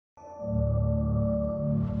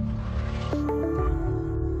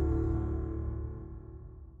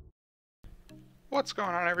What's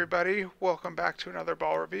going on, everybody? Welcome back to another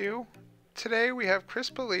ball review. Today we have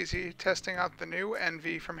Chris Bellizzi testing out the new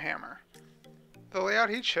Envy from Hammer. The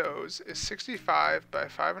layout he chose is 65 by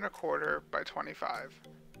 5 1/4 by 25.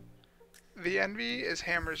 The Envy is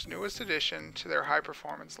Hammer's newest addition to their high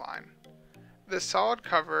performance line. This solid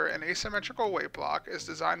cover and asymmetrical weight block is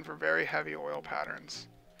designed for very heavy oil patterns.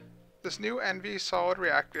 This new Envy solid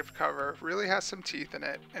reactive cover really has some teeth in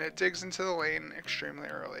it, and it digs into the lane extremely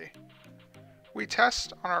early. We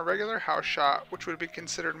test on our regular house shot, which would be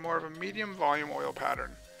considered more of a medium volume oil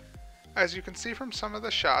pattern. As you can see from some of the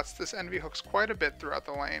shots, this Envy hooks quite a bit throughout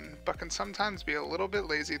the lane, but can sometimes be a little bit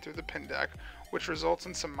lazy through the pin deck, which results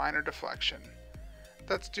in some minor deflection.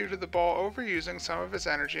 That's due to the ball overusing some of its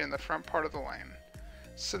energy in the front part of the lane.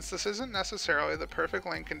 Since this isn't necessarily the perfect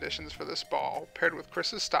lane conditions for this ball, paired with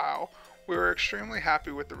Chris's style, we were extremely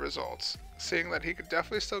happy with the results, seeing that he could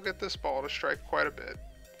definitely still get this ball to strike quite a bit.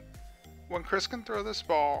 When Chris can throw this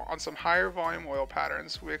ball on some higher volume oil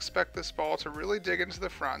patterns, we expect this ball to really dig into the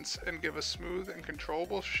fronts and give a smooth and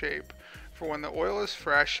controllable shape for when the oil is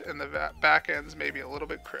fresh and the back ends may be a little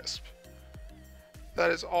bit crisp. That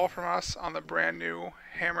is all from us on the brand new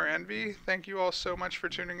Hammer Envy. Thank you all so much for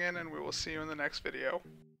tuning in, and we will see you in the next video.